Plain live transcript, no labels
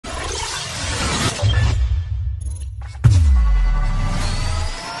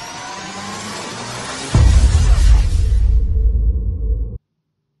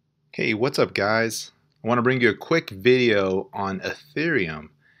Hey, what's up guys? I want to bring you a quick video on Ethereum.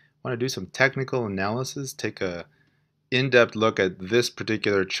 I want to do some technical analysis, take a in-depth look at this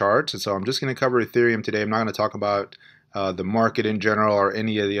particular chart. And so I'm just going to cover Ethereum today. I'm not going to talk about the market in general or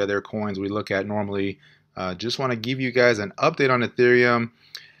any of the other coins we look at normally. Just want to give you guys an update on Ethereum.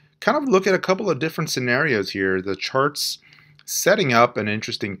 Kind of look at a couple of different scenarios here. The chart's setting up an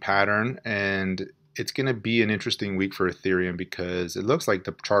interesting pattern, and it's going to be an interesting week for Ethereum because it looks like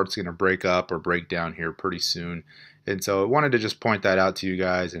the chart's going to break up or break down here pretty soon. And so I wanted to just point that out to you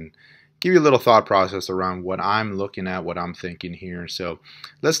guys and give you a little thought process around what I'm looking at, what I'm thinking here. So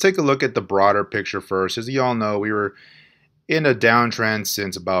let's take a look at the broader picture first. As you all know, we were in a downtrend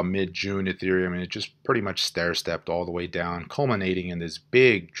since about mid-June Ethereum, and it just pretty much stair-stepped all the way down, culminating in this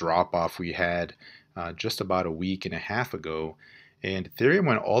big drop-off we had just about a week and a half ago. And Ethereum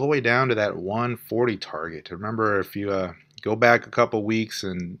went all the way down to that 140 target. Remember, if you go back a couple weeks,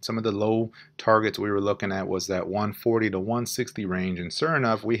 and some of the low targets we were looking at was that 140 to 160 range, and sure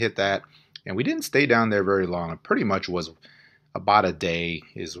enough, we hit that, and we didn't stay down there very long. It pretty much was about a day,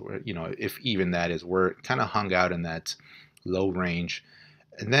 is, you know, if even that, is where it kind of hung out in that low range.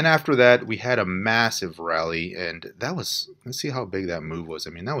 And then after that, we had a massive rally, and that was, let's see how big that move was. I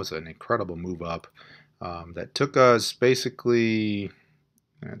mean, that was an incredible move up. That took us basically,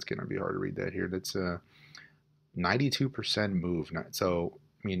 it's going to be hard to read that here, that's a 92% move. So,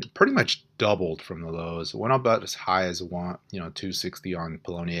 I mean, pretty much doubled from the lows. It went up about as high as 260 on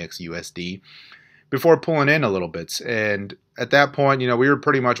Poloniex USD before pulling in a little bit. And at that point, we were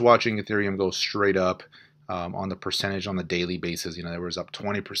pretty much watching Ethereum go straight up on the percentage on the daily basis. There was up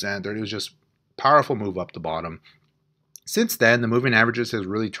 20%. There was just powerful move up the bottom. Since then, the moving averages has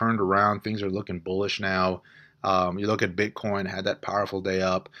really turned around. Things are looking bullish now. You look at Bitcoin, had that powerful day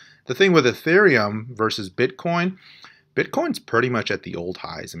up. The thing with Ethereum versus Bitcoin, Bitcoin's pretty much at the old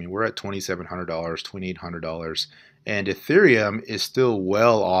highs. I mean, we're at $2,700, $2,800, and Ethereum is still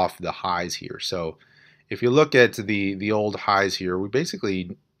well off the highs here. So if you look at the old highs here, we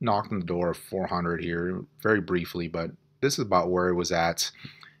basically knocked on the door of 400 here very briefly, but this is about where it was at.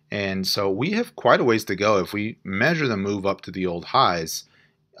 And so we have quite a ways to go. If we measure the move up to the old highs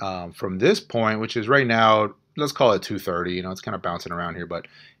from this point, which is right now, let's call it 230, it's kind of bouncing around here, but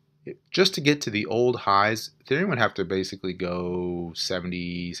just to get to the old highs, Ethereum would have to basically go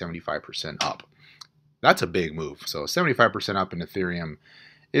 70, 75% up. That's a big move. So 75% up in Ethereum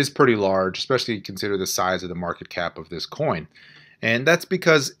is pretty large, especially consider the size of the market cap of this coin. And that's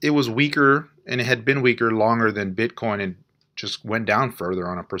because it was weaker, and it had been weaker longer than Bitcoin, and just went down further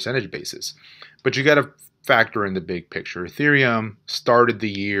on a percentage basis. But you got to factor in the big picture. Ethereum started the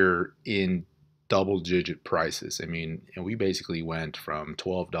year in double-digit prices. I mean, and we basically went from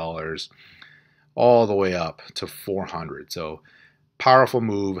 $12 all the way up to 400. So powerful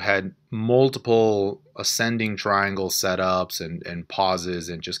move, had multiple ascending triangle setups and pauses,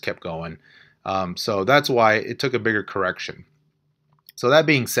 and just kept going. So that's why it took a bigger correction. So that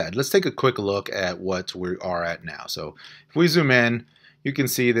being said, let's take a quick look at what we are at now. So if we zoom in, you can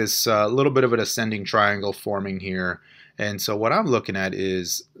see this little bit of an ascending triangle forming here. And so what I'm looking at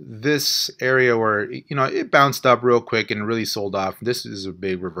is this area where, it bounced up real quick and really sold off. This is a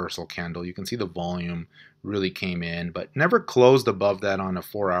big reversal candle. You can see the volume really came in, but never closed above that on a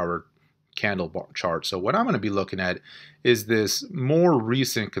 4-hour candle chart. So what I'm going to be looking at is this more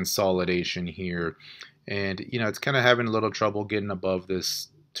recent consolidation here. And, it's kind of having a little trouble getting above this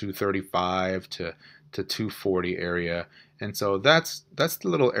 235 to 240 area. And so that's the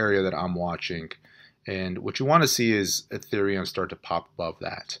little area that I'm watching. And what you want to see is Ethereum start to pop above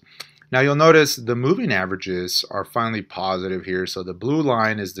that. Now you'll notice the moving averages are finally positive here. So the blue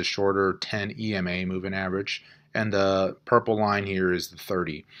line is the shorter 10 EMA moving average, and the purple line here is the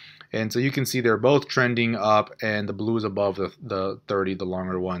 30. And so you can see they're both trending up, and the blue is above the 30, the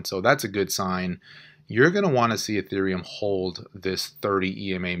longer one. So that's a good sign. You're going to want to see Ethereum hold this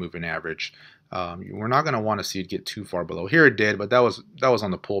 30 EMA moving average. We're not going to want to see it get too far below. Here it did, but that was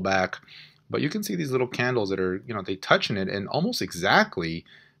on the pullback. But you can see these little candles that are, they touching it and almost exactly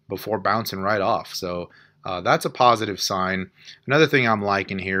before bouncing right off. So that's a positive sign. Another thing I'm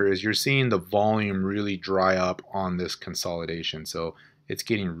liking here is you're seeing the volume really dry up on this consolidation. So it's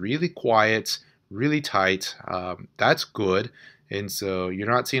getting really quiet, really tight. That's good. And so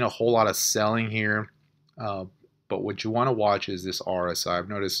you're not seeing a whole lot of selling here. But what you want to watch is this RSI. I've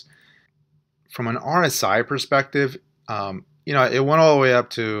noticed from an RSI perspective, it went all the way up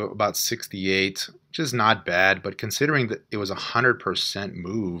to about 68, which is not bad. But considering that it was a 100%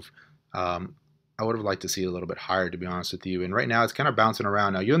 move, I would have liked to see it a little bit higher, to be honest with you. And right now it's kind of bouncing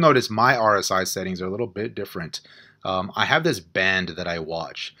around. Now you'll notice my RSI settings are a little bit different. I have this band that I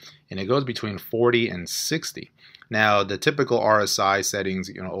watch, and it goes between 40 and 60. Now, the typical RSI settings,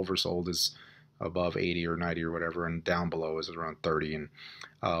 oversold is above 80 or 90 or whatever, and down below is around 30. And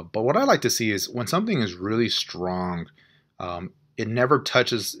but what I like to see is when something is really strong, it never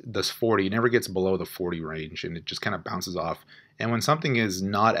touches this 40, it never gets below the 40 range, and it just kind of bounces off. And when something is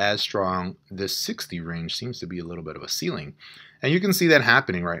not as strong, this 60 range seems to be a little bit of a ceiling. And you can see that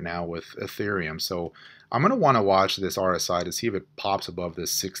happening right now with Ethereum. So I'm going to want to watch this RSI to see if it pops above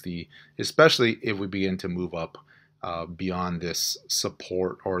this 60, especially if we begin to move up beyond this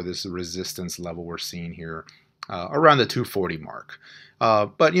support or this resistance level we're seeing here around the 240 mark.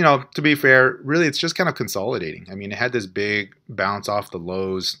 But to be fair, really it's just kind of consolidating. I mean, it had this big bounce off the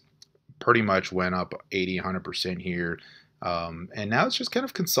lows, pretty much went up 80-100% here, and now it's just kind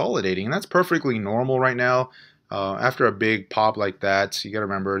of consolidating, and that's perfectly normal right now. After a big pop like that, you got to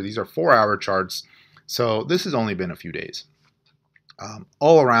remember these are 4-hour charts, so this has only been a few days.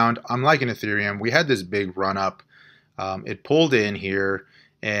 All around, I'm liking Ethereum. We had this big run up. It pulled in here,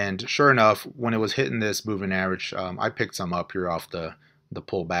 and sure enough, when it was hitting this moving average, I picked some up here off the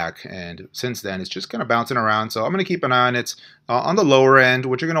pullback, and since then it's just kind of bouncing around. So I'm going to keep an eye on it. On the lower end,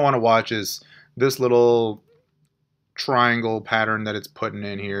 what you're going to want to watch is this little triangle pattern that it's putting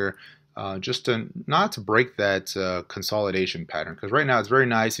in here, just to not to break that consolidation pattern, because right now it's very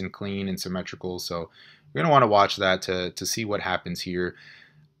nice and clean and symmetrical. So you're going to want to watch that to see what happens here.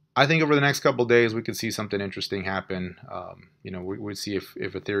 I think over the next couple of days we could see something interesting happen. We'd see if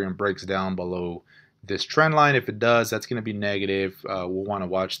Ethereum breaks down below this trend line. If it does, that's going to be negative. We'll want to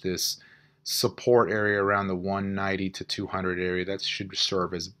watch this support area around the 190 to 200 area. That should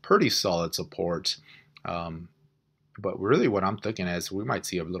serve as pretty solid support. But really what I'm thinking is we might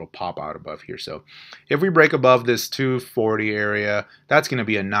see a little pop out above here. So if we break above this 240 area, that's going to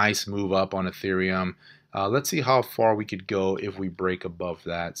be a nice move up on Ethereum. Let's see how far we could go if we break above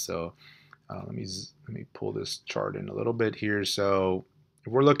that. So let me pull this chart in a little bit here. So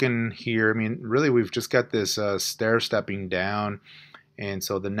if we're looking here, I mean, really we've just got this stair stepping down, and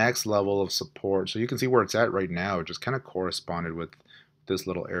so the next level of support, so you can see where it's at right now, it just kind of corresponded with this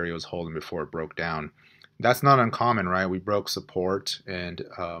little area it was holding before it broke down. That's not uncommon, right? We broke support, and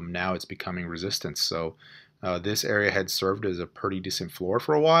now it's becoming resistance. So this area had served as a pretty decent floor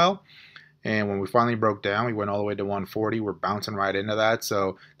for a while. And when we finally broke down, we went all the way to 140. We're bouncing right into that.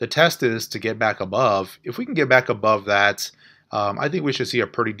 So the test is to get back above. If we can get back above that, I think we should see a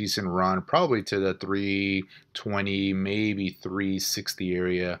pretty decent run, probably to the 320, maybe 360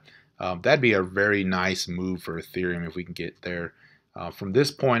 area. That'd be a very nice move for Ethereum if we can get there. From this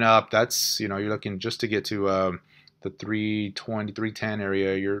point up, that's, you're looking just to get to the 320, 310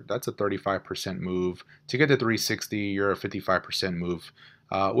 area. That's a 35% move. To get to 360, you're a 55% move.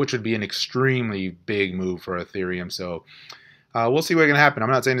 Which would be an extremely big move for Ethereum. So we'll see what's going to happen. I'm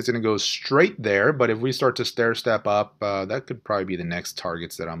not saying it's going to go straight there, but if we start to stair step up, that could probably be the next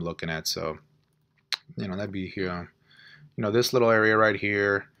targets that I'm looking at. So, that'd be here, this little area right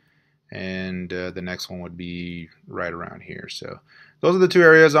here, and the next one would be right around here. So those are the two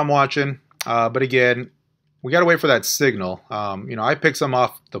areas I'm watching. But again, we got to wait for that signal. I picked some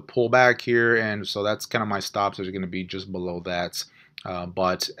off the pullback here, and so that's kind of my stops are going to be just below that.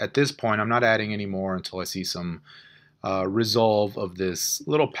 But at this point, I'm not adding any more until I see some resolve of this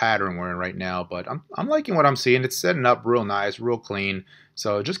little pattern we're in right now. But I'm liking what I'm seeing. It's setting up real nice, real clean.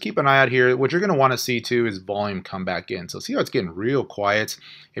 So just keep an eye out here. What you're going to want to see too is volume come back in. So see how it's getting real quiet.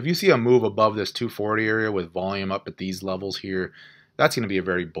 If you see a move above this 240 area with volume up at these levels here, that's going to be a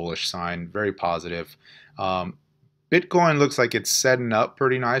very bullish sign, very positive. Bitcoin looks like it's setting up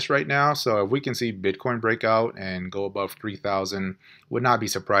pretty nice right now, so if we can see Bitcoin break out and go above 3,000, would not be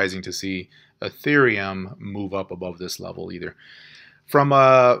surprising to see Ethereum move up above this level either. From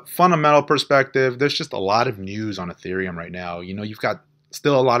a fundamental perspective, there's just a lot of news on Ethereum right now. You've got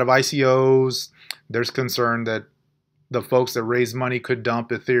still a lot of ICOs. There's concern that the folks that raise money could dump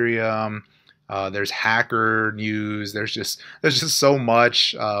Ethereum. There's hacker news. There's just so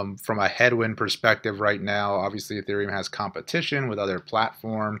much from a headwind perspective right now. Obviously, Ethereum has competition with other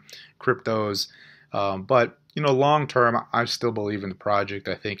platform cryptos, but long term, I still believe in the project.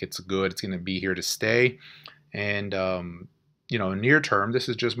 I think it's good. It's going to be here to stay. And near term, this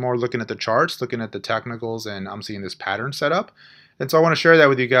is just more looking at the charts, looking at the technicals, and I'm seeing this pattern set up. And so I want to share that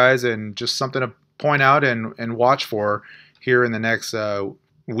with you guys, and just something to point out and watch for here in the next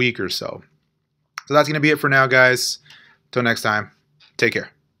week or so. So that's going to be it for now, guys. Until next time, take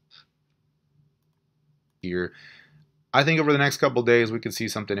care. Here, I think over the next couple of days we could see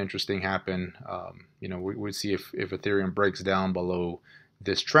something interesting happen. We see if Ethereum breaks down below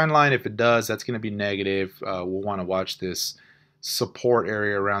this trend line. If it does, that's going to be negative. We'll want to watch this support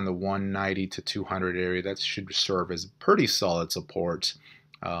area around the 190 to 200 area. That should serve as pretty solid support.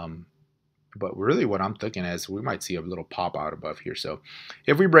 But really what I'm thinking is we might see a little pop out above here. So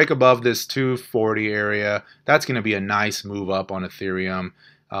if we break above this 240 area, that's going to be a nice move up on Ethereum.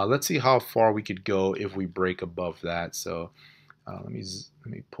 Let's see how far we could go if we break above that. So let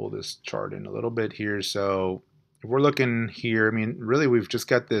me pull this chart in a little bit here. So if we're looking here, I mean, really we've just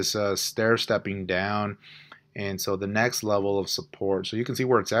got this stair stepping down. And so the next level of support, so you can see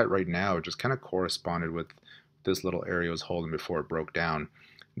where it's at right now, it just kind of corresponded with this little area it was holding before it broke down.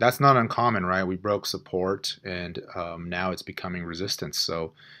 That's not uncommon, right? We broke support and now it's becoming resistance.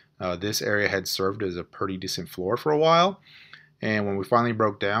 So this area had served as a pretty decent floor for a while. And when we finally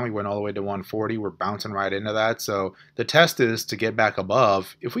broke down, we went all the way to 140. We're bouncing right into that. So the test is to get back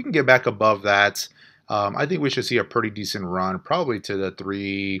above. If we can get back above that, I think we should see a pretty decent run, probably to the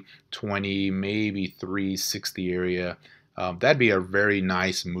 320, maybe 360 area. That'd be a very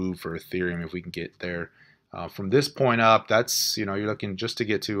nice move for Ethereum if we can get there. From this point up, that's, you're looking just to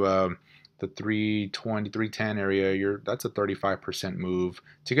get to the 320, 310 area. That's a 35% move.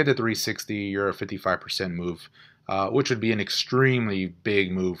 To get to 360, you're a 55% move, which would be an extremely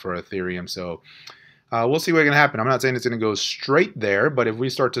big move for Ethereum. So we'll see what's going to happen. I'm not saying it's going to go straight there, but if we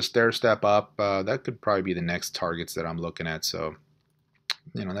start to stair step up, that could probably be the next targets that I'm looking at. So,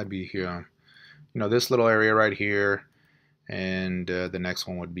 that'd be here, this little area right here. And the next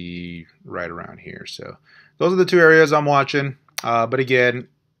one would be right around here. So those are the two areas I'm watching. But again,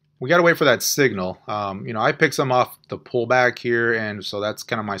 we got to wait for that signal. I picked some off the pullback here, and so that's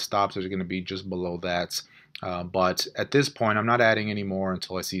kind of my stops are going to be just below that. But at this point, I'm not adding any more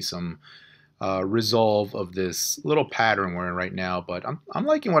until I see some resolve of this little pattern we're in right now. But I'm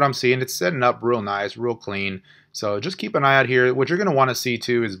liking what I'm seeing. It's setting up real nice, real clean. So just keep an eye out here. What you're going to want to see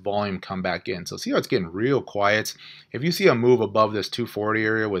too is volume come back in. So see how it's getting real quiet. If you see a move above this 240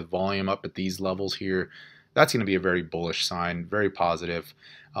 area with volume up at these levels here, that's going to be a very bullish sign, very positive.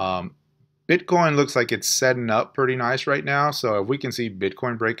 Bitcoin looks like it's setting up pretty nice right now. So if we can see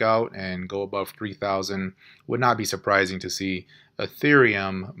Bitcoin break out and go above 3,000, would not be surprising to see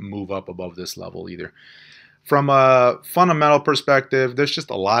Ethereum move up above this level either. From a fundamental perspective, there's just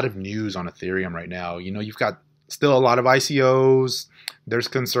a lot of news on Ethereum right now. You've got still a lot of ICOs. There's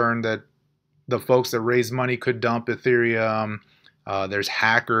concern that the folks that raise money could dump Ethereum. There's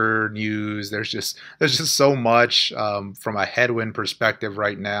hacker news. There's just so much from a headwind perspective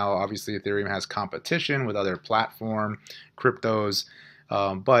right now. Obviously, Ethereum has competition with other platform cryptos,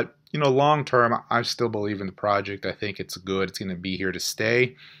 but long term, I still believe in the project. I think it's good. It's going to be here to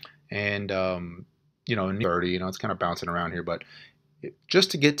stay, and 30. It's kind of bouncing around here, but just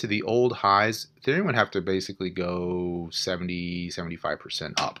to get to the old highs, Ethereum would have to basically go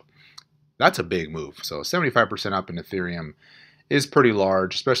 70-75% up. That's a big move. So 75% up in Ethereum is pretty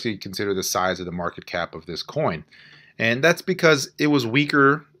large, especially consider the size of the market cap of this coin. And that's because it was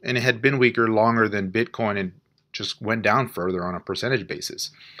weaker, and it had been weaker longer than Bitcoin and just went down further on a percentage basis.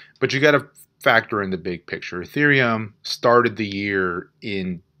 But you got to factor in the big picture. Ethereum started the year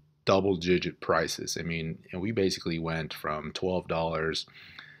in double-digit prices. I mean, we basically went from $12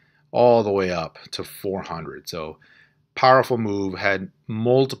 all the way up to $400. So powerful move, had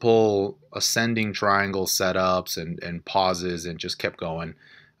multiple ascending triangle setups and pauses and just kept going.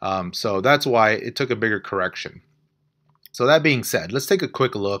 So that's why it took a bigger correction. So that being said, let's take a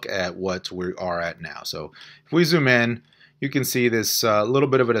quick look at what we are at now. So if we zoom in, you can see this little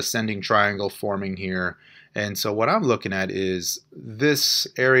bit of an ascending triangle forming here. And so what I'm looking at is this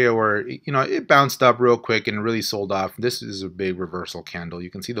area where, it bounced up real quick and really sold off. This is a big reversal candle. You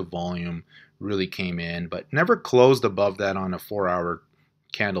can see the volume really came in, but never closed above that on a 4-hour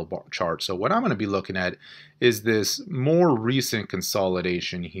candle chart. So what I'm going to be looking at is this more recent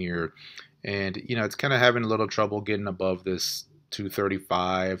consolidation here. And, it's kind of having a little trouble getting above this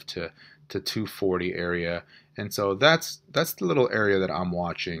 235 to 240 area. And so that's the little area that I'm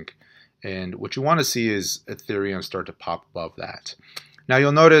watching. And what you want to see is Ethereum start to pop above that. Now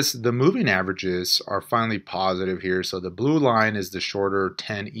you'll notice the moving averages are finally positive here. So the blue line is the shorter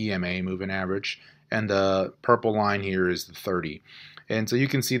 10 EMA moving average, and the purple line here is the 30. And so you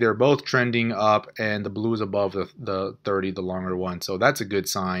can see they're both trending up, and the blue is above the 30, the longer one. So that's a good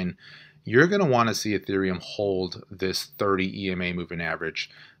sign. You're going to want to see Ethereum hold this 30 EMA moving average.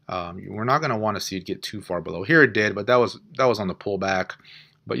 We're not going to want to see it get too far below. Here it did, but that was on the pullback.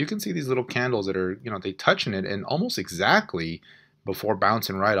 But you can see these little candles that are, they touching it and almost exactly before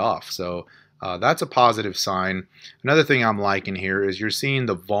bouncing right off. So that's a positive sign. Another thing I'm liking here is you're seeing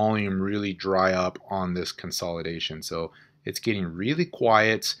the volume really dry up on this consolidation. So It's getting really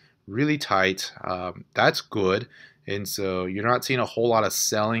quiet, really tight. That's good. And so you're not seeing a whole lot of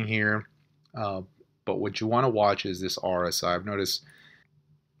selling here. But what you want to watch is this RSI. I've noticed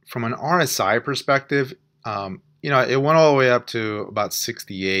from an RSI perspective, it went all the way up to about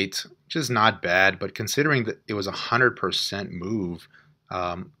 68, which is not bad. But considering that it was a 100% move,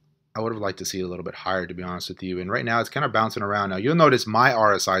 I would have liked to see it a little bit higher, to be honest with you. And right now, it's kind of bouncing around. Now, you'll notice my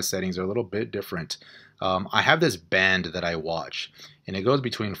RSI settings are a little bit different. I have this band that I watch, and it goes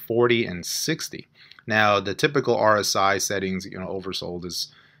between 40 and 60. Now, the typical RSI settings, oversold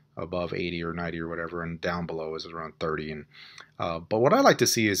is above 80 or 90 or whatever, and down below is around 30. But what I like to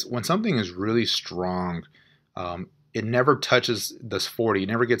see is when something is really strong, it never touches this 40, it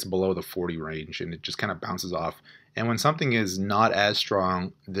never gets below the 40 range, and it just kind of bounces off. And when something is not as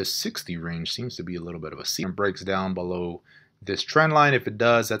strong, this 60 range seems to be a little bit of a C. It breaks down below this trend line. If it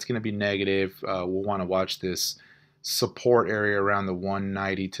does, that's going to be negative. We'll want to watch this support area around the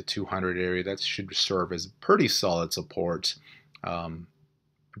 190 to 200 area. That should serve as pretty solid support.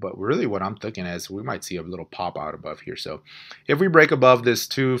 But really what I'm thinking is we might see a little pop out above here. So if we break above this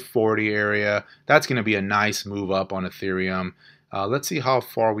 240 area, that's going to be a nice move up on Ethereum. Let's see how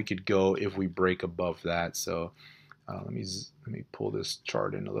far we could go if we break above that. So let me pull this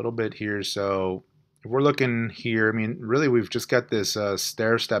chart in a little bit here. So if we're looking here, I mean, really we've just got this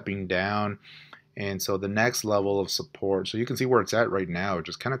stair stepping down. And so the next level of support, so you can see where it's at right now, it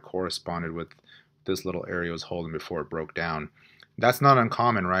just kind of corresponded with this little area it was holding before it broke down. That's not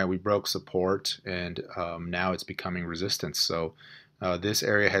uncommon, right? We broke support, and now it's becoming resistance. So this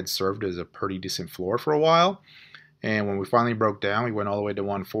area had served as a pretty decent floor for a while. And when we finally broke down, we went all the way to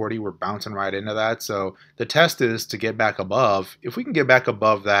 140. We're bouncing right into that. So the test is to get back above. If we can get back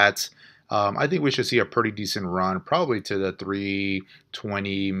above that, I think we should see a pretty decent run, probably to the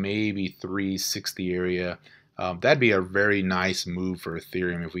 320, maybe 360 area. That'd be a very nice move for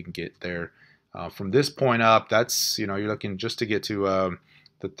Ethereum if we can get there. From this point up, that's, you're looking just to get to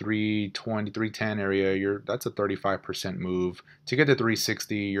the 320, 310 area. That's a 35% move. To get to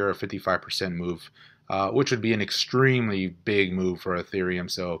 360, you're a 55% move. Which would be an extremely big move for Ethereum.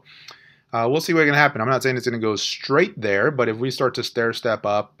 So we'll see what's going to happen. I'm not saying it's going to go straight there, but if we start to stair step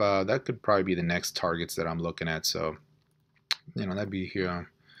up, that could probably be the next targets that I'm looking at. So, that'd be here,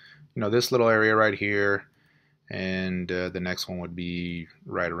 this little area right here, and the next one would be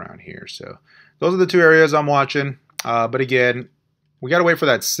right around here. So those are the two areas I'm watching. But again, we got to wait for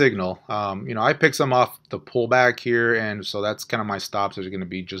that signal. I picked some off the pullback here, and so that's kind of my stops are going to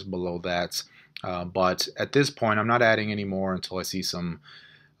be just below that. But at this point, I'm not adding any more until I see some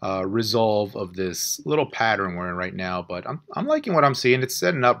resolve of this little pattern we're in right now. But I'm liking what I'm seeing. It's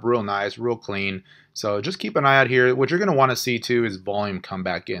setting up real nice, real clean. So just keep an eye out here. What you're going to want to see too is volume come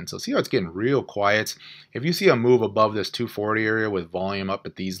back in. So see how it's getting real quiet. If you see a move above this 240 area with volume up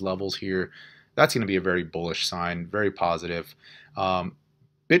at these levels here, that's going to be a very bullish sign, very positive.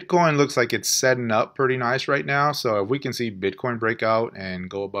 Bitcoin looks like it's setting up pretty nice right now. So if we can see Bitcoin break out and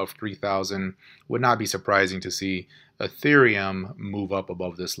go above 3,000, would not be surprising to see Ethereum move up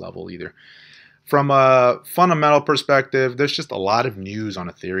above this level either. From a fundamental perspective, there's just a lot of news on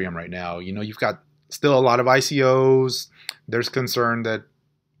Ethereum right now. You've got still a lot of ICOs. There's concern that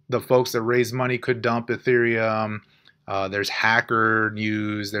the folks that raise money could dump Ethereum. There's hacker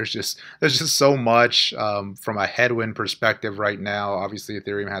news. There's just so much from a headwind perspective right now. Obviously,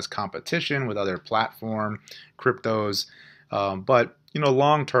 Ethereum has competition with other platform cryptos, but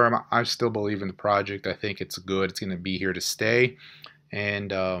long term, I still believe in the project. I think it's good. It's going to be here to stay, and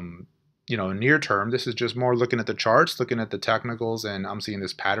near term, this is just more looking at the charts, looking at the technicals, and I'm seeing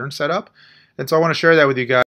this pattern set up, and so I want to share that with you guys.